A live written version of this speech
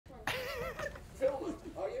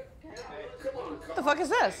the fuck is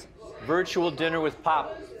this? Virtual dinner with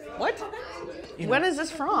Pop. What? When is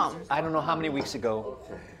this from? I don't know how many weeks ago.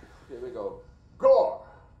 Here we go. Gore,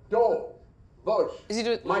 Dole, Bush, Is he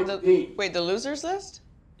doing Mike the D, wait, the losers list?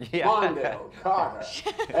 Yeah. Mondale, Carter,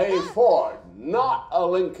 A. Ford, not a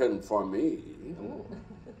Lincoln for me.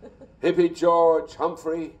 Hippie George,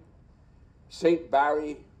 Humphrey, St.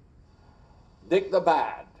 Barry, Dick the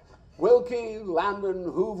Bad, Wilkie, Landon,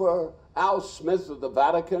 Hoover, Al Smith of the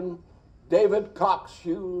Vatican, David Cox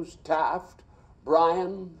Hughes, Taft,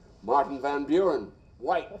 Bryan, Martin Van Buren,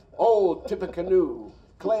 White, Old Tippecanoe,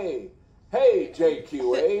 Clay, hey,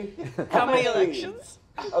 JQA. How many elections?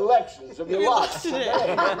 Elections have you lost today.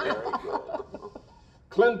 today? Very good.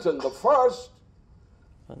 Clinton the first,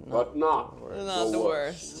 but not Not the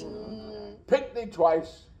worst. Pinckney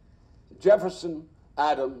twice, Jefferson,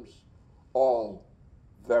 Adams, all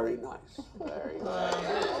very nice. Very nice.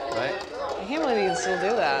 Right? I can't believe you can still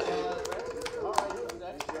do that.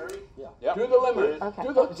 Yep. Do the limerick.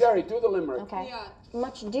 Okay. Jerry, do the limerick. Okay.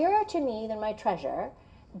 Much dearer to me than my treasure,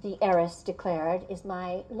 the heiress declared, is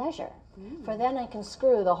my leisure. For then I can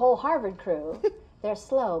screw the whole Harvard crew. They're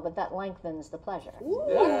slow, but that lengthens the pleasure.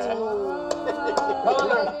 All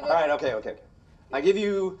right, okay. I give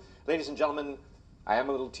you, ladies and gentlemen, I am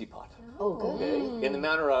a little teapot. Oh, good. Okay? In the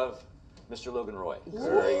manner of Mr. Logan Roy.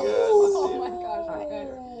 Very good. Let's see it. Oh my gosh.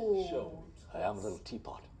 I am a little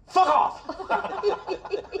teapot. Fuck off!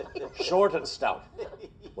 Short and stout.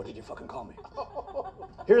 What did you fucking call me?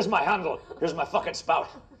 Here's my handle. Here's my fucking spout.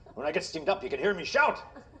 When I get steamed up, you can hear me shout.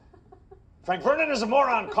 Frank Vernon is a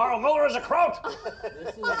moron. Carl Miller is a kraut. This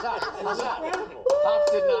is incredible.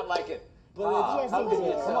 Pops did not like it. Yes, he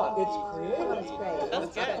did. Come on. It's creative. That's great.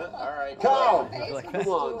 That's good. All right. Carl, come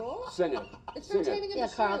on, sing it. Sing it. Yeah,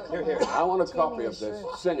 Carl. Here. I want a copy of this.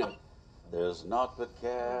 Sing it. There's naught but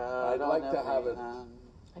care. I'd like to have it.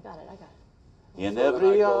 I got it. In So that I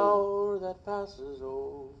every go- hour that passes,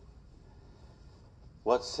 oh,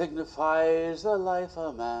 what signifies the life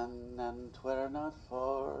of man, and 'twere not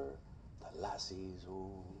for the lassies,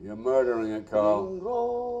 oh. You're murdering it, Carl. Green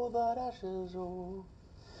grow the ashes, oh.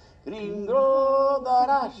 Green grow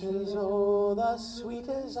the ashes, oh. The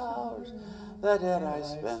sweetest hours that e'er I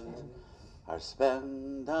spent are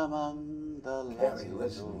spent among the Harry, lassies,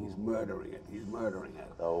 listen, oh. he's murdering it. He's murdering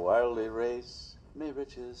it. The worldly race may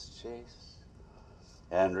riches chase,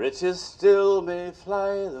 and riches still may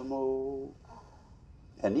fly them oh.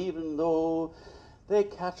 And even though they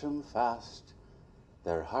catch 'em fast,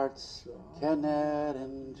 their hearts can ne'er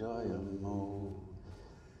enjoy 'em oh.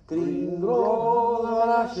 Green grow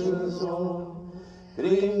the ashes oh,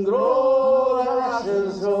 green grow the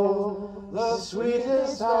ashes oh. The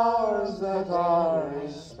sweetest hours that are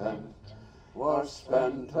spent were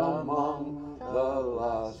spent among the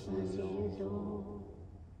lassies oh.